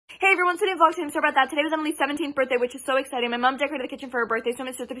Hey everyone, so today vlog today. I'm sorry about that. Today was Emily's 17th birthday, which is so exciting. My mom decorated the kitchen for her birthday, so I'm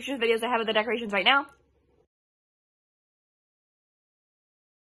going to start the pictures and videos I have of the decorations right now.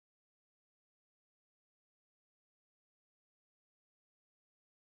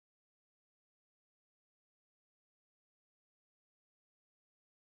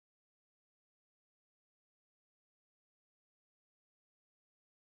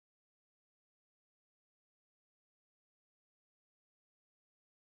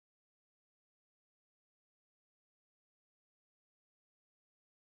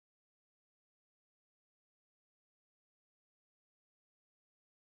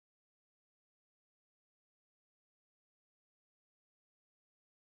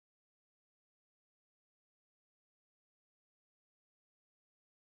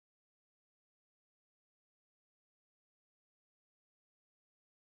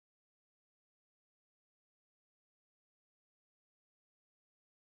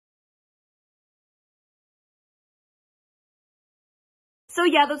 So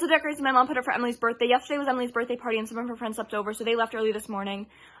yeah, those are the decorations my mom put up for Emily's birthday. Yesterday was Emily's birthday party and some of her friends slept over, so they left early this morning.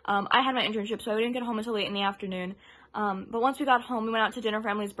 I had my internship, so I didn't get home until late in the afternoon. But once we got home, we went out to dinner for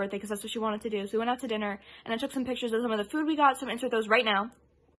Emily's birthday because that's what she wanted to do. So we went out to dinner and I took some pictures of some of the food we got, so I'm going to insert those right now.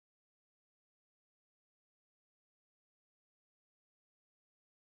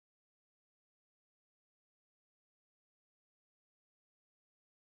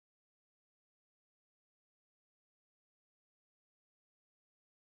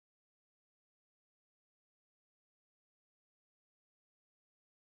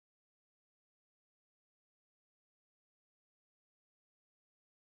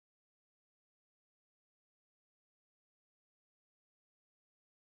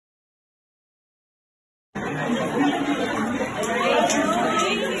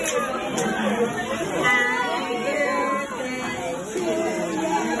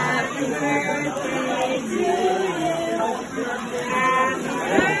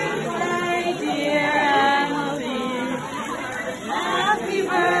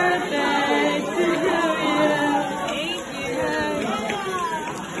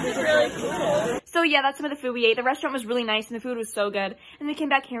 So yeah, that's some of the food we ate. The restaurant was really nice and the food was so good. And we came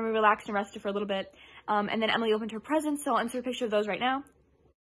back here and we relaxed and rested for a little bit. And then Emily opened her presents, so I'll insert a picture of those right now.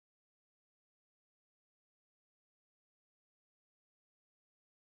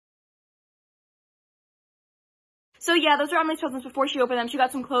 So yeah, those are Emily's presents before she opened them. She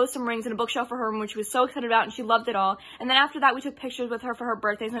got some clothes, some rings, and a bookshelf for her room, which she was so excited about, and she loved it all. And then after that, we took pictures with her for her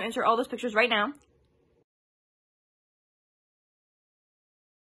birthday, so I'm going to insert all those pictures right now.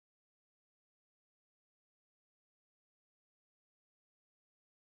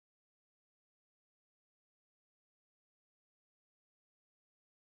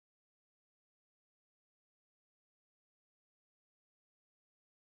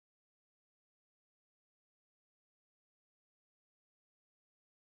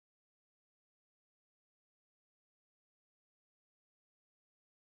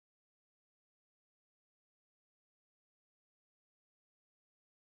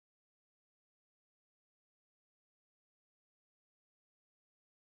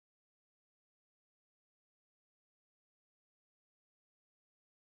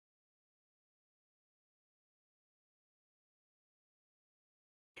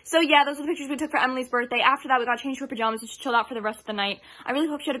 So yeah, those are the pictures we took for Emily's birthday. After that, we got changed to her pajamas and she chilled out for the rest of the night. I really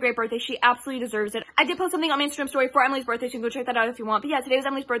hope she had a great birthday. She absolutely deserves it. I did post something on my Instagram story for Emily's birthday, so you can go check that out if you want. But yeah, today was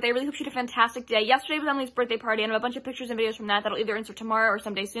Emily's birthday. I really hope she had a fantastic day. Yesterday was Emily's birthday party, and I have a bunch of pictures and videos from that that'll either insert tomorrow or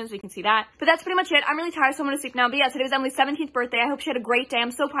someday soon, so you can see that. But that's pretty much it. I'm really tired, so I'm gonna sleep now. But yeah, today was Emily's 17th birthday. I hope she had a great day.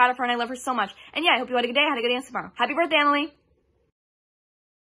 I'm so proud of her, and I love her so much. And yeah, I hope you had a good day. I had a good dance tomorrow. Happy birthday, Emily.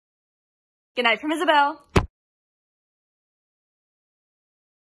 Good night from Isabel.